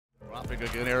Dropping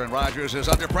again, Aaron Rodgers is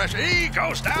under pressure. He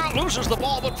goes down, loses the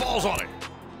ball, but falls on it.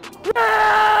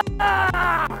 Yeah!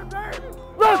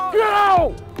 Let's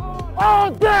go! All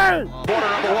day! Quarter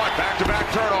number one, back-to-back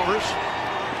turnovers.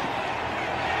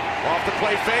 Off the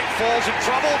play fake, falls in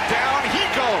trouble, down he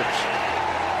goes.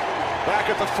 Back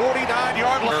at the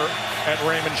 49-yard line at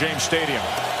Raymond James Stadium.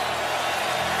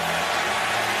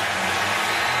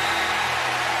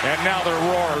 And now their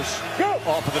roars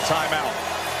off of the timeout.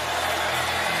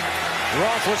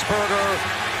 Roethlisberger,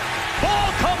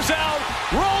 ball comes out,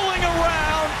 rolling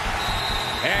around,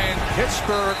 and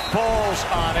Pittsburgh falls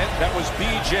on it. That was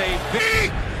B.J.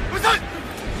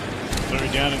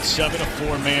 Third down and 7, a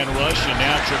 4-man rush, and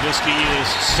now Trubisky is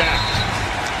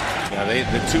sacked. Yeah,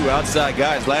 the two outside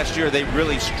guys, last year they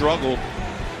really struggled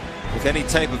with any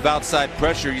type of outside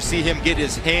pressure. You see him get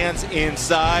his hands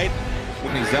inside.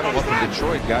 He's done it from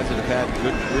Detroit, guys that have had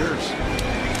good careers.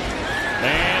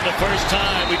 And the first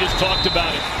time, we just talked about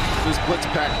it. This blitz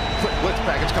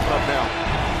package coming up now.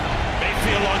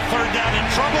 Mayfield on third down in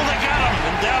trouble. They got him,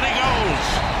 and down he goes.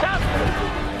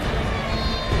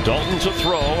 Dalton to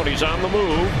throw, and he's on the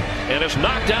move, and it's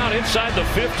knocked down inside the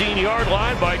 15-yard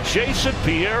line by Jason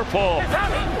Pierre-Paul.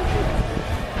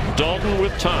 Dalton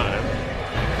with time,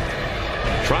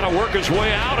 trying to work his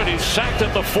way out, and he's sacked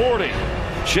at the 40.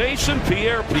 Jason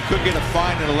Pierre. He could get a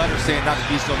fine and a letter saying not to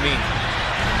be so mean.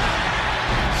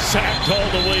 Sacked all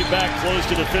the way back close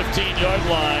to the 15-yard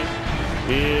line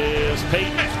is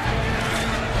Peyton.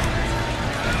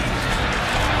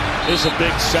 This is a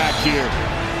big sack here.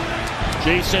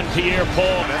 Jason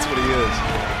Pierre-Paul. That's what he is.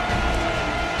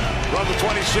 Run the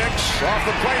 26, off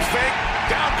the play fake,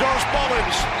 down goes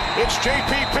Mullins. It's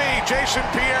JPP, Jason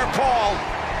Pierre-Paul.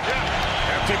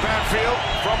 Empty backfield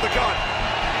from the gun.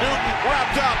 Newton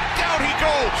wrapped up, down he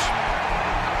goes.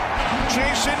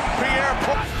 Jason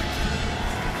Pierre-Paul.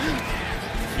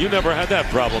 You never had that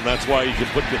problem. That's why you can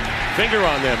put the finger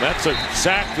on them. That's a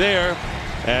sack there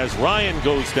as Ryan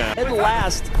goes down. And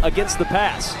last against the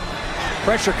pass.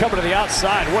 Pressure coming to the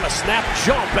outside. What a snap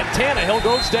jump, and Tannehill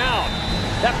goes down.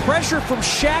 That pressure from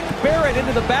Shaq Barrett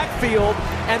into the backfield,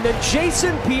 and then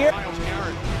Jason Pierre. Miles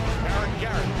Garrett.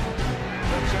 Garrett.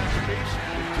 That's after Beast.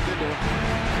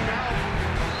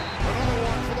 Another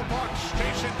one for the Bucs.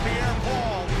 Jason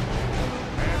Pierre-Paul.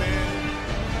 And then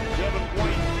Devin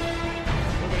White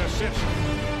with an assist.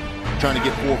 Trying to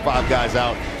get 4 or 5 guys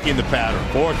out in the pattern.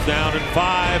 4th down and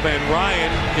 5, and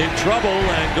Ryan in trouble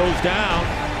and goes down.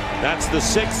 That's the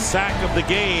 6th sack of the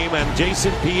game, and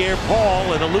Jason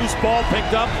Pierre-Paul, and a loose ball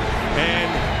picked up and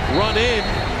run in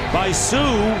by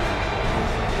Sue.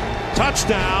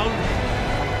 Touchdown.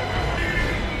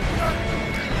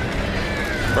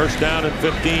 First down and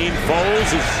 15.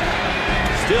 Foles is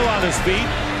still on his feet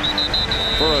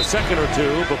for a second or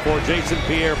two before Jason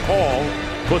Pierre-Paul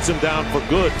puts him down for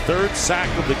good. 3rd sack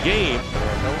of the game. There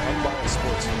are no unbiased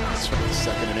sports fans for the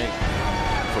 2nd and 8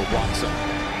 for Watson.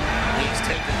 He's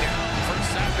taken down. First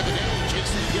sack of the day.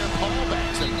 Jason Pierre-Paul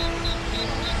backs him.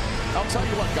 I'll tell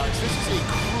you what, guys, this is a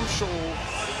crucial.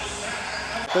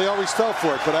 They always fell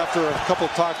for it, but after a couple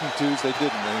of talking tos, they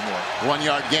didn't anymore.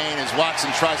 1-yard gain as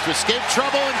Watson tries to escape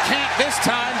trouble and can't this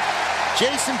time.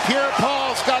 Jason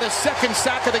Pierre-Paul's got his 2nd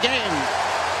sack of the game.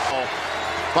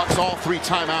 Bucs all 3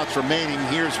 timeouts remaining.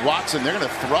 Here's Watson. They're going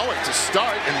to throw it to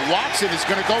start, and Watson is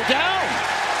going to go down.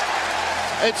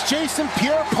 It's Jason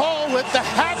Pierre-Paul with the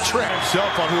hat trick.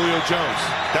 Himself on Julio Jones.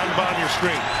 Down the bottom of your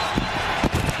screen.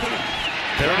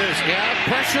 There it is. Yeah,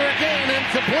 pressure again,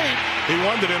 incomplete. He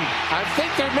wanted him. I think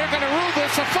they're making a rule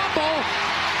this. A fumble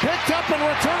picked up and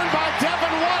returned by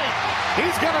Devin White.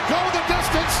 He's going to go the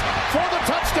distance for the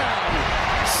touchdown.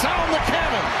 Sound the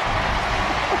cannon.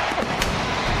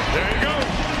 There you go.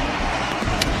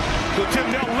 So, Tim,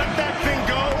 they'll let that thing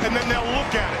go, and then they'll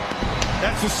look at it.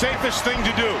 That's the safest thing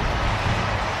to do.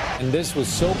 And this was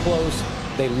so close,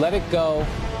 they let it go,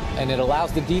 and it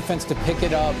allows the defense to pick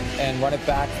it up and run it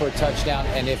back for a touchdown.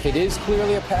 And if it is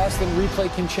clearly a pass, then replay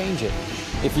can change it.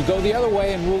 If you go the other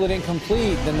way and rule it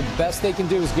incomplete, then the best they can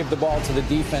do is give the ball to the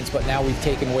defense, but now we've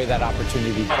taken away that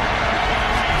opportunity.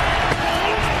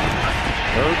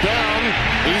 3rd down,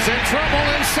 he's in trouble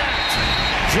and sacked.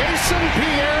 Jason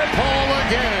Pierre-Paul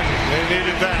again. They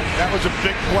needed that. That was a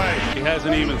big play. He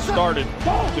hasn't even started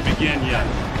to begin yet.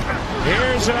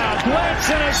 Here's a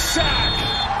blitz and a sack.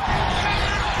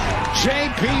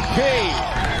 JPP.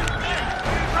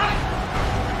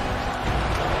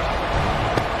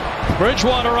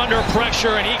 Bridgewater under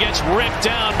pressure, and he gets ripped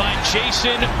down by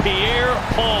Jason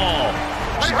Pierre-Paul.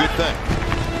 It's a good thing.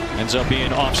 Ends up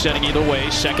being offsetting either way.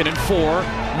 2nd and 4.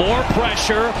 More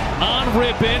pressure on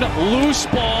Rippon. Loose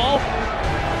ball.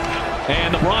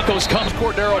 And the Broncos come.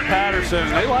 Cordero Patterson,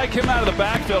 they like him out of the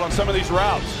backfield on some of these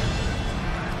routes.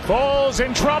 Foles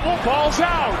in trouble, ball's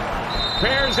out.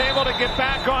 Bears able to get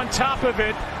back on top of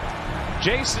it.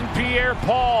 Jason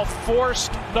Pierre-Paul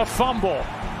forced the fumble.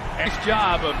 Nice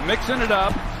job of mixing it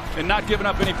up and not giving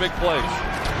up any big plays.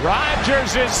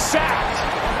 Rodgers is sacked.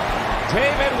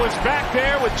 David was back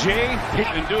there with Jay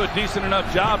and do a decent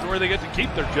enough job to where they get to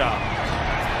keep their job.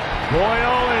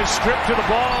 Boyle is stripped to the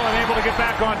ball and able to get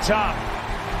back on top.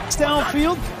 It's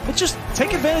downfield, but just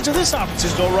take advantage of this opportunity.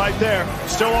 Still right there,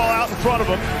 still all out in front of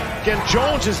him. Again,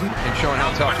 Jones is showing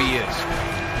how tough he is.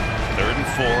 3rd and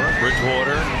 4.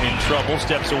 Bridgewater in trouble,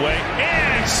 steps away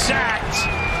and sacked.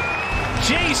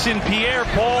 Jason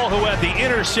Pierre-Paul, who had the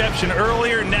interception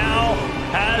earlier, now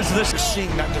has this. We're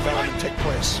seeing that development take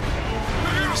place.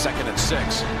 2nd and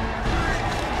 6.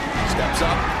 Steps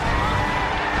up.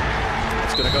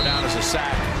 It's going to go down as a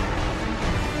sack.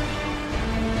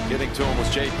 Getting to him was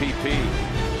JPP,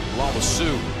 along with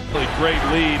Sue. Really great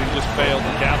lead and just failed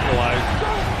to capitalize.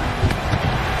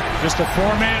 just a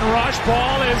 4-man rush.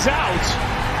 Ball is out.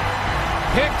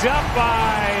 Picked up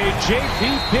by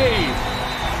JPP.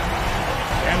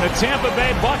 And the Tampa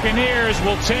Bay Buccaneers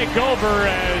will take over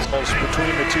as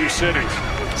between the two cities.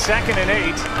 2nd and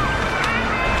 8.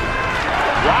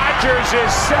 Rodgers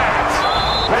is sacked.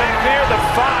 Back near the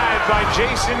 5 by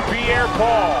Jason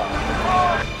Pierre-Paul.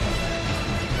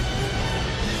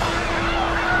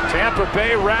 Tampa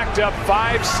Bay racked up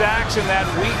 5 sacks in that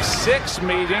Week 6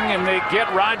 meeting, and they get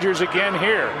Rodgers again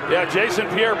here. Yeah, Jason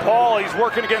Pierre-Paul, he's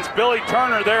working against Billy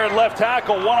Turner there at left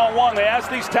tackle, one-on-one. They ask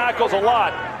these tackles a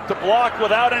lot to block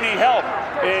without any help.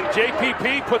 And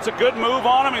JPP puts a good move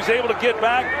on him. He's able to get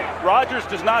back. Rodgers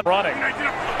does not running.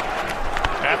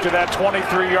 After that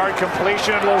 23-yard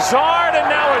completion, Lazard, and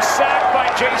now a sack by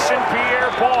Jason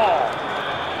Pierre-Paul.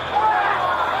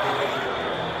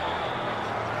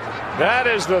 That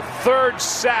is the 3rd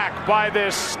sack by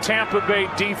this Tampa Bay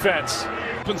defense.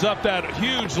 Opens up that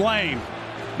huge lane.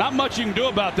 Not much you can do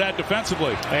about that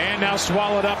defensively. And now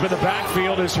swallowed up in the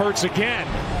backfield is Hurts again.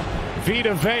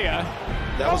 Vita Vea.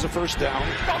 That was a first down.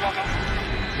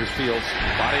 Here's Fields.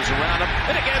 Bodies around him.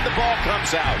 And again, the ball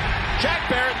comes out. Jack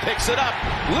Barrett picks it up.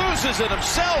 Loses it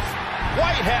himself.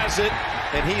 White has it.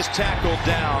 And he's tackled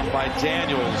down by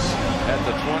Daniels at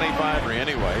the 25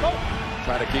 anyway.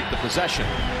 Try to keep the possession.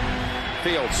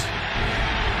 Fields.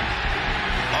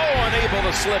 Oh, unable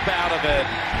to slip out of it.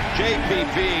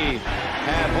 JPP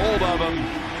had hold of him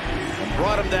and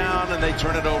brought him down, and they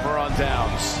turn it over on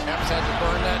downs. Caps had to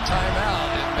burn that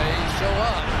timeout. It may show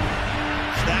up.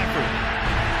 Stafford.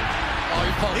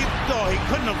 Oh, he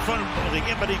couldn't have front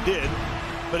him, but he did.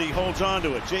 But he holds on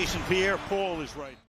to it. Jason Pierre-Paul is right.